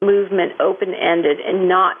movement open-ended and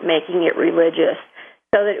not making it religious,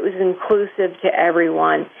 so that it was inclusive to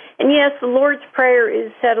everyone. And yes, the Lord's Prayer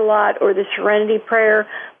is said a lot, or the Serenity Prayer,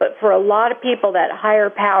 but for a lot of people, that higher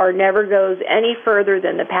power never goes any further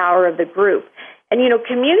than the power of the group. And,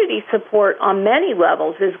 community support on many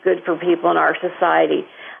levels is good for people in our society.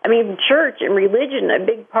 I mean, church and religion, a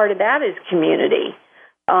big part of that is community.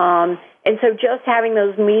 And so just having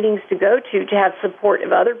those meetings to go to have support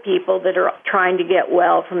of other people that are trying to get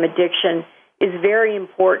well from addiction is very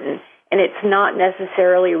important. And it's not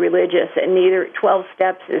necessarily religious, and neither 12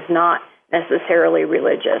 steps is not necessarily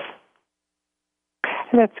religious.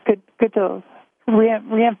 That's good to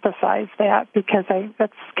reemphasize that, because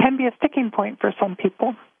that can be a sticking point for some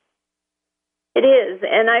people. It is,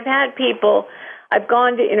 and I've had people, I've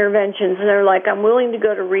gone to interventions, and they're like, I'm willing to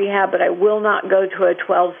go to rehab, but I will not go to a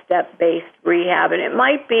 12-step-based rehab. And it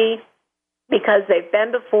might be because they've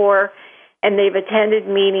been before, and they've attended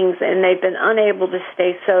meetings, and they've been unable to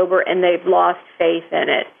stay sober, and they've lost faith in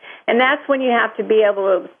it. And that's when you have to be able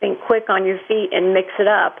to think quick on your feet and mix it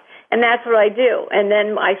up. And that's what I do. And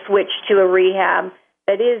then I switch to a rehab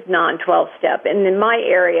that is non-12-step. And in my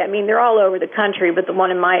area, I mean, they're all over the country, but the one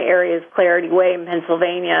in my area is Clarity Way in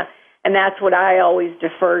Pennsylvania, and that's what I always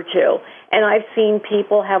defer to. And I've seen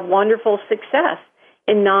people have wonderful success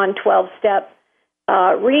in non-12-step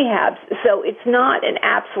rehabs. So it's not an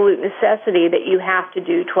absolute necessity that you have to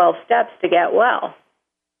do 12 steps to get well.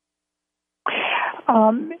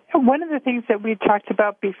 One of the things that we talked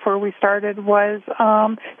about before we started was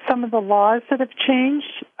some of the laws that have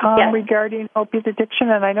changed regarding opiate addiction,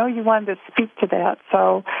 and I know you wanted to speak to that.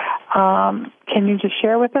 So can you just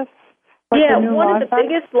share with us what the new one of the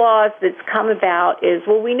biggest laws that's come about is,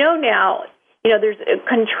 we know now, there's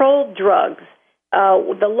controlled drugs.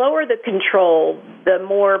 The lower the control, the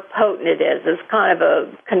more potent it is. It's kind of a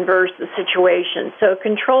converse situation. So a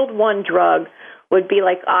controlled one drug would be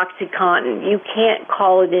like OxyContin. You can't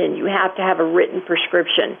call it in. You have to have a written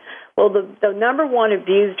prescription. Well, the number one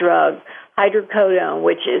abused drug, hydrocodone,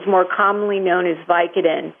 which is more commonly known as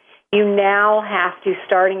Vicodin, you now have to,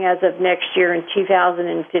 starting as of next year in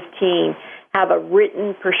 2015, have a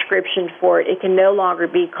written prescription for it. It can no longer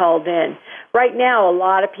be called in. Right now, a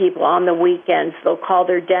lot of people on the weekends, they'll call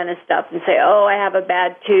their dentist up and say, I have a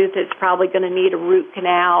bad tooth. It's probably going to need a root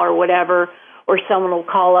canal or whatever. Or someone will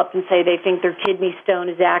call up and say they think their kidney stone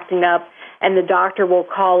is acting up, and the doctor will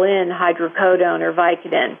call in hydrocodone or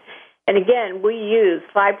Vicodin. And again, we use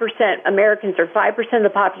 5%, Americans are 5% of the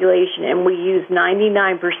population, and we use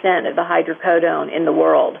 99% of the hydrocodone in the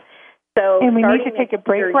world. So, and we need to take a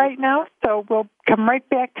break right now, so we'll come right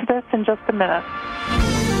back to this in just a minute.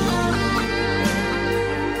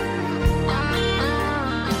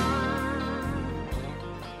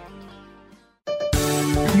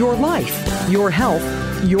 Your life, your health,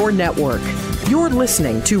 your network. You're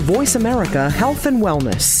listening to Voice America Health and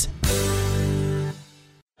Wellness.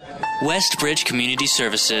 Westbridge Community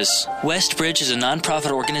Services. Westbridge is a nonprofit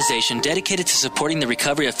organization dedicated to supporting the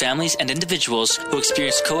recovery of families and individuals who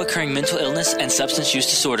experience co-occurring mental illness and substance use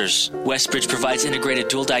disorders. Westbridge provides integrated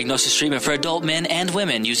dual diagnosis treatment for adult men and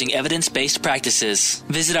women using evidence-based practices.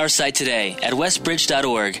 Visit our site today at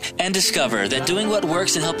westbridge.org and discover that doing what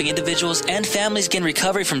works in helping individuals and families gain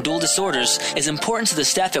recovery from dual disorders is important to the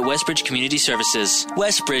staff at Westbridge Community Services.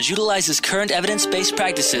 Westbridge utilizes current evidence-based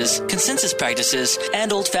practices, consensus practices,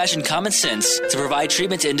 and old-fashioned common sense to provide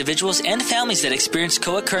treatment to individuals and families that experience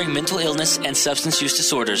co-occurring mental illness and substance use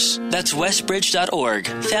disorders. That's westbridge.org,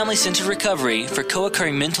 family-centered recovery for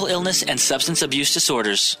co-occurring mental illness and substance abuse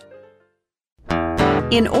disorders.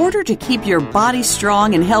 In order to keep your body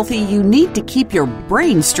strong and healthy, you need to keep your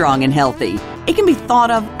brain strong and healthy. It can be thought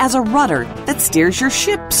of as a rudder that steers your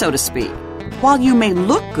ship, so to speak. While you may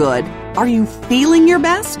look good, are you feeling your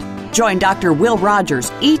best? Join Dr. Will Rogers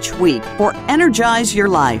each week for Energize Your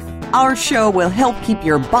Life. Our show will help keep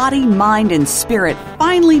your body, mind, and spirit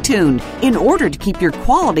finely tuned in order to keep your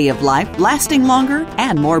quality of life lasting longer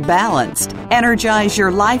and more balanced. Energize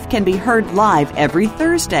Your Life can be heard live every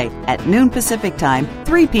Thursday at noon Pacific Time,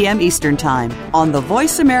 3 p.m. Eastern Time on the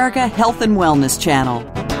Voice America Health and Wellness Channel.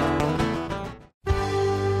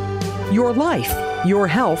 Your life, your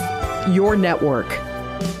health, your network.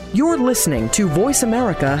 You're listening to Voice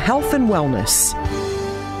America Health and Wellness.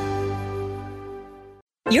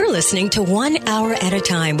 You're listening to 1 Hour at a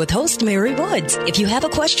Time with host Mary Woods. If you have a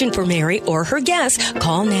question for Mary or her guests,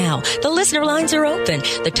 call now. The listener lines are open.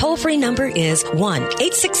 The toll-free number is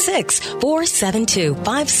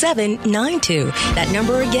 1-866-472-5792. That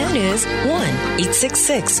number again is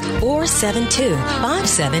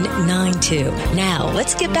 1-866-472-5792. Now,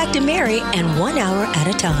 let's get back to Mary and 1 Hour at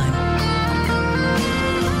a Time.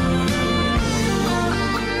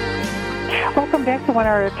 Welcome back to 1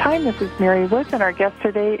 Hour at a Time. This is Mary Woods, and our guest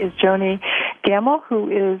today is Joani Gammill, who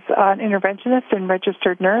is an interventionist and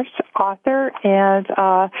registered nurse, author, and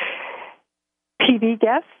TV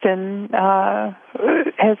guest, and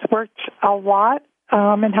has worked a lot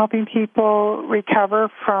in helping people recover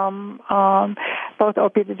from both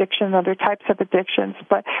opiate addiction and other types of addictions.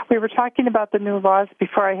 But we were talking about the new laws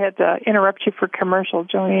before I had to interrupt you for commercial,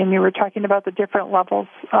 Joani, and you were talking about the different levels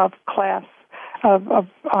of class of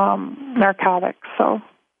narcotics. So,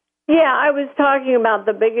 yeah, I was talking about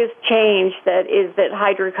the biggest change that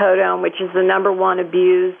hydrocodone, which is the number one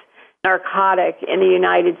abused narcotic in the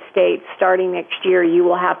United States, starting next year, you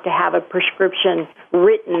will have to have a prescription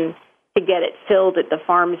written to get it filled at the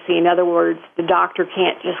pharmacy. In other words, the doctor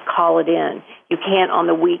can't just call it in. You can't on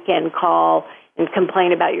the weekend call and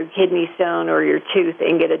complain about your kidney stone or your tooth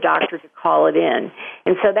and get a doctor to call it in.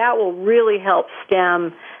 And so that will really help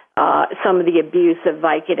stem some of the abuse of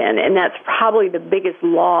Vicodin, and that's probably the biggest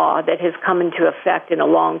law that has come into effect in a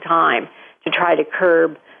long time to try to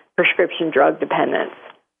curb prescription drug dependence.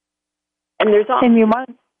 And there's also,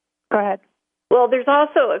 go ahead. Well, there's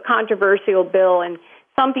also a controversial bill, and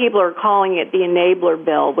some people are calling it the enabler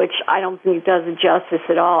bill, which I don't think does it justice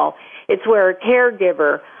at all. It's where a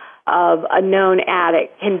caregiver of a known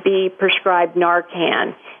addict can be prescribed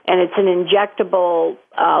Narcan, and it's an injectable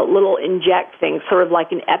little inject thing, sort of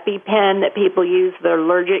like an EpiPen that people use that are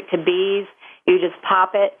allergic to bees. You just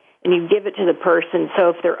pop it and you give it to the person. So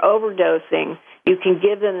if they're overdosing, you can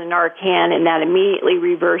give them the Narcan, and that immediately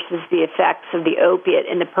reverses the effects of the opiate,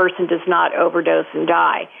 and the person does not overdose and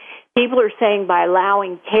die. People are saying by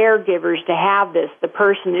allowing caregivers to have this, the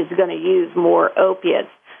person is going to use more opiates.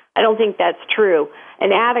 I don't think that's true.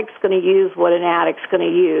 An addict's going to use what an addict's going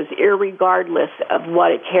to use, irregardless of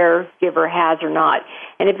what a caregiver has or not.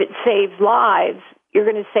 And if it saves lives, you're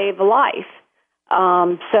going to save a life.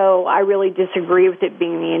 So I really disagree with it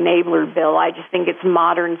being the enabler bill. I just think it's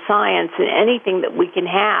modern science, and anything that we can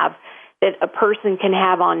have that a person can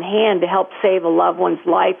have on hand to help save a loved one's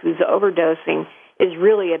life who's overdosing is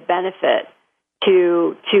really a benefit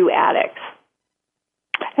to addicts.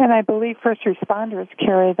 And I believe first responders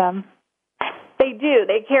carry them. They do.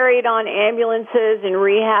 They carry it on ambulances, and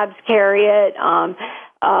rehabs carry it.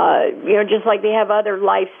 Just like they have other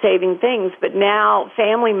life-saving things. But now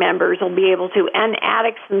family members will be able to, and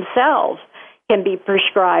addicts themselves can be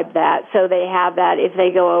prescribed that, so they have that if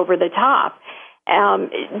they go over the top.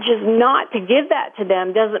 Just not to give that to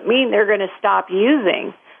them doesn't mean they're going to stop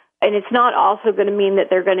using, and it's not also going to mean that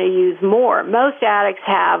they're going to use more. Most addicts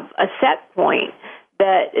have a set point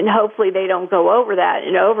that, and hopefully they don't go over that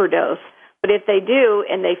and overdose. But if they do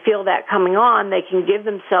and they feel that coming on, they can give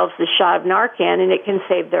themselves the shot of Narcan, and it can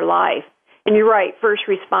save their life. And you're right, first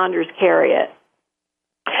responders carry it.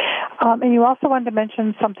 And you also wanted to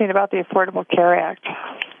mention something about the Affordable Care Act.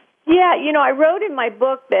 Yeah, I wrote in my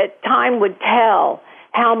book that time would tell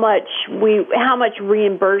how much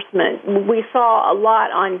reimbursement. We saw a lot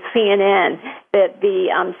on CNN that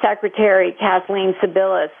the Secretary, Kathleen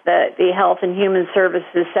Sebelius, the Health and Human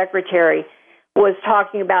Services Secretary, was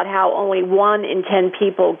talking about how only 1 in 10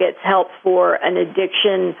 people gets help for an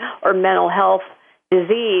addiction or mental health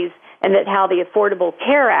disease, and that how the Affordable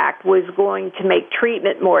Care Act was going to make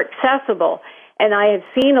treatment more accessible. And I have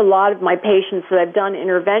seen a lot of my patients that I've done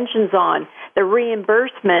interventions on, the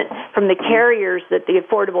reimbursement from the carriers that the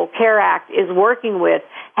Affordable Care Act is working with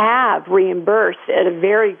have reimbursed at a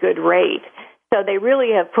very good rate. So they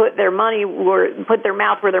really have put their mouth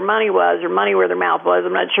where their money was, or money where their mouth was.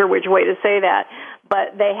 I'm not sure which way to say that,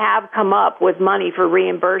 but they have come up with money for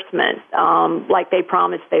reimbursement, like they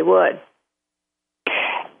promised they would.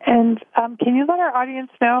 And can you let our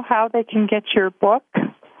audience know how they can get your book?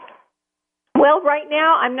 Well, right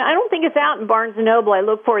now, I don't think it's out in Barnes & Noble. I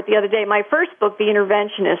looked for it the other day. My first book, The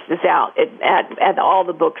Interventionist, is out at all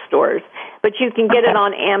the bookstores. But you can get it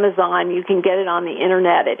on Amazon. You can get it on the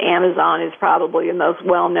Internet. At Amazon is probably the most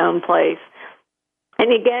well-known place.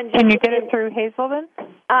 And again, can you get it through Hazelden?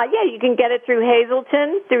 Yeah, you can get it through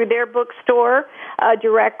Hazelden, through their bookstore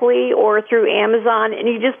directly, or through Amazon. And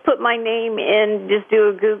you just put my name in, just do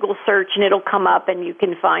a Google search, and it'll come up, and you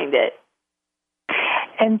can find it.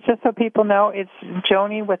 And just so people know, it's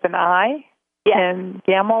Joani with an I, yes, and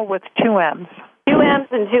Gammill with 2 M's. 2 M's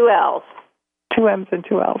and 2 L's. 2 M's and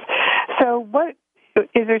 2 L's. So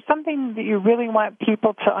is there something that you really want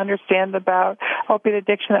people to understand about opiate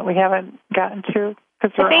addiction that we haven't gotten to?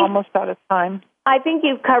 Because we're almost out of time. I think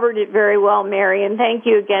you've covered it very well, Mary, and thank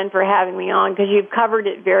you again for having me on, because you've covered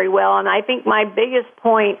it very well. And I think my biggest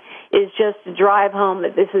point is just to drive home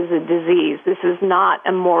that this is a disease. This is not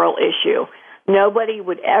a moral issue. Nobody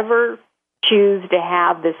would ever choose to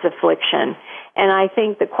have this affliction. And I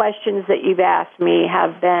think the questions that you've asked me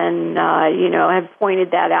have been, have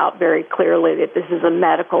pointed that out very clearly, that this is a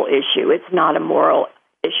medical issue. It's not a moral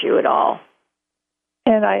issue at all.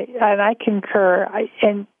 And I concur.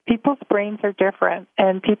 And people's brains are different,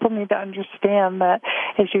 and people need to understand that,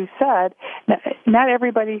 as you said, not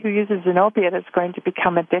everybody who uses an opiate is going to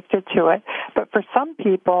become addicted to it. But for some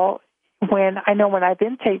people, when I've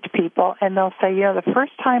intaked people, and they'll say, the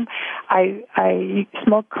first time I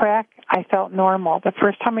smoked crack, I felt normal. The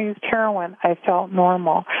first time I used heroin, I felt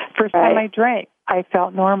normal. First time I drank, I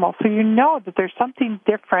felt normal. So that there's something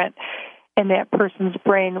different in that person's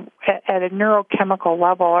brain at a neurochemical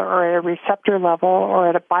level, or at a receptor level, or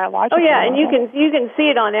at a biological level. Oh, yeah, and you can see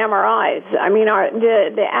it on MRIs. I mean,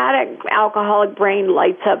 the addict alcoholic brain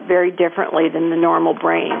lights up very differently than the normal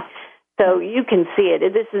brain. So you can see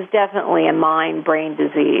it. This is definitely a mind-brain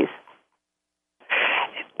disease.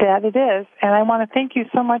 That it is. And I want to thank you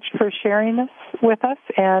so much for sharing this with us,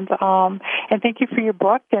 and thank you for your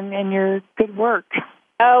book and your good work.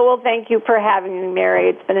 Oh, well, thank you for having me, Mary.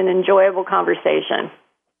 It's been an enjoyable conversation.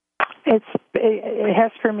 It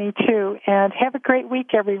has for me, too. And have a great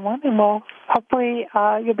week, everyone, and hopefully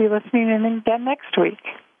you'll be listening in again next week.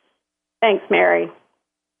 Thanks, Mary.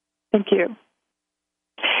 Thank you.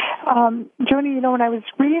 Joani, when I was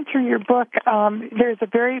reading through your book, there's a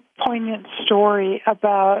very poignant story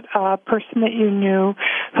about a person that you knew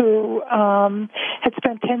who had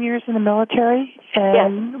spent 10 years in the military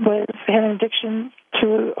and had an addiction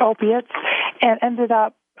to opiates and ended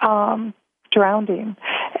up drowning.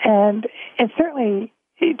 And certainly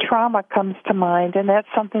trauma comes to mind, and that's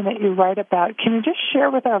something that you write about. Can you just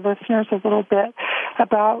share with our listeners a little bit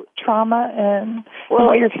about trauma and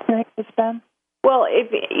what your experience has been? Well,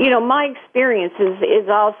 my experience is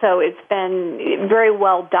also, it's been very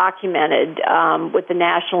well documented with the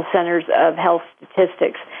National Centers of Health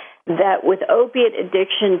Statistics that with opiate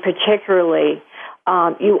addiction particularly,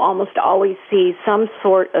 you almost always see some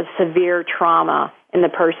sort of severe trauma in the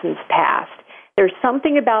person's past. There's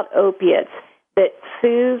something about opiates that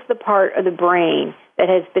soothes the part of the brain that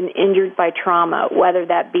has been injured by trauma, whether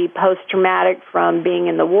that be post-traumatic from being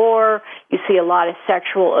in the war. You see a lot of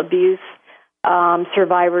sexual abuse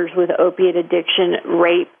survivors with opiate addiction,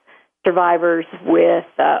 rape survivors with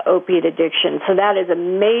opiate addiction. So that is a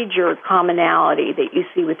major commonality that you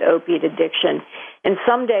see with opiate addiction. And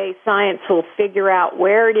someday science will figure out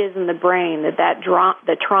where it is in the brain that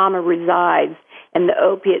the trauma resides, and the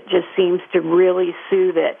opiate just seems to really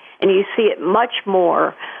soothe it. And you see it much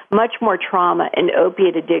more trauma in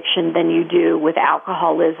opiate addiction than you do with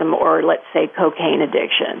alcoholism or, let's say, cocaine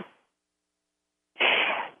addiction.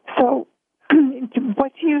 So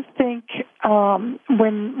what do you think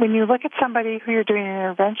when you look at somebody who you're doing an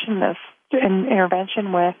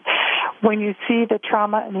intervention with, when you see the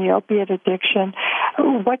trauma and the opiate addiction,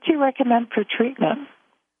 what do you recommend for treatment?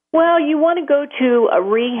 Well, you want to go to a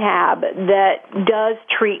rehab that does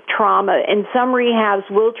treat trauma, and some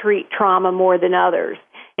rehabs will treat trauma more than others.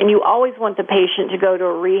 And you always want the patient to go to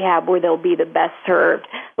a rehab where they'll be the best served,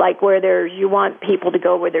 like where you want people to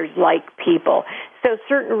go where there's like people. So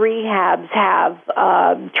certain rehabs have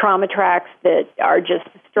trauma tracks that are just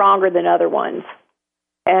stronger than other ones.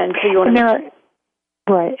 And so you want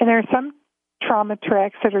Right. And there are some trauma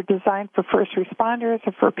tracks that are designed for first responders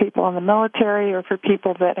or for people in the military or for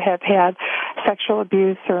people that have had sexual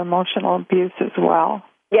abuse or emotional abuse as well.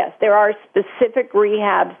 Yes, there are specific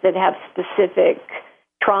rehabs that have specific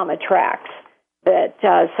trauma tracks that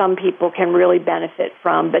some people can really benefit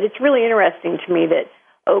from. But it's really interesting to me that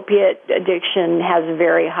opiate addiction has a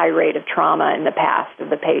very high rate of trauma in the past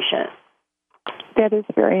of the patient. That is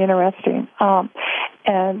very interesting.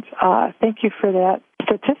 And thank you for that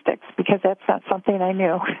statistics, because that's not something I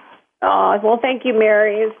knew. Oh, well, thank you,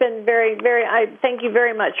 Mary. It's been I thank you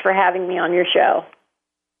very much for having me on your show.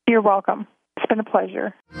 You're welcome. It's been a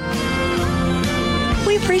pleasure.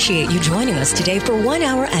 We appreciate you joining us today for 1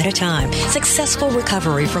 hour at a time. Successful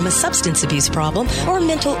recovery from a substance abuse problem or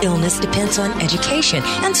mental illness depends on education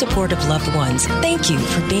and support of loved ones. Thank you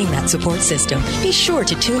for being that support system. Be sure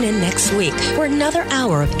to tune in next week for another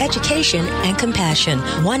hour of education and compassion.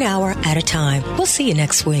 1 hour at a time. We'll see you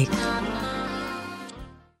next week.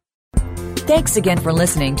 Thanks again for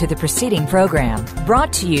listening to the preceding program,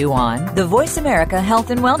 brought to you on the Voice America Health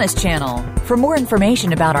and Wellness Channel. For more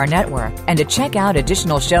information about our network and to check out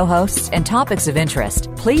additional show hosts and topics of interest,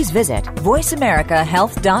 please visit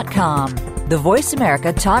voiceamericahealth.com. The Voice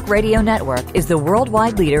America Talk Radio Network is the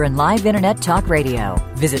worldwide leader in live Internet talk radio.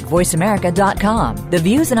 Visit voiceamerica.com. The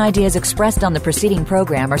views and ideas expressed on the preceding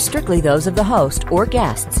program are strictly those of the host or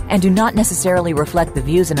guests and do not necessarily reflect the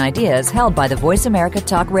views and ideas held by the Voice America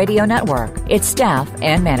Talk Radio Network, its staff,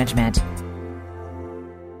 and management.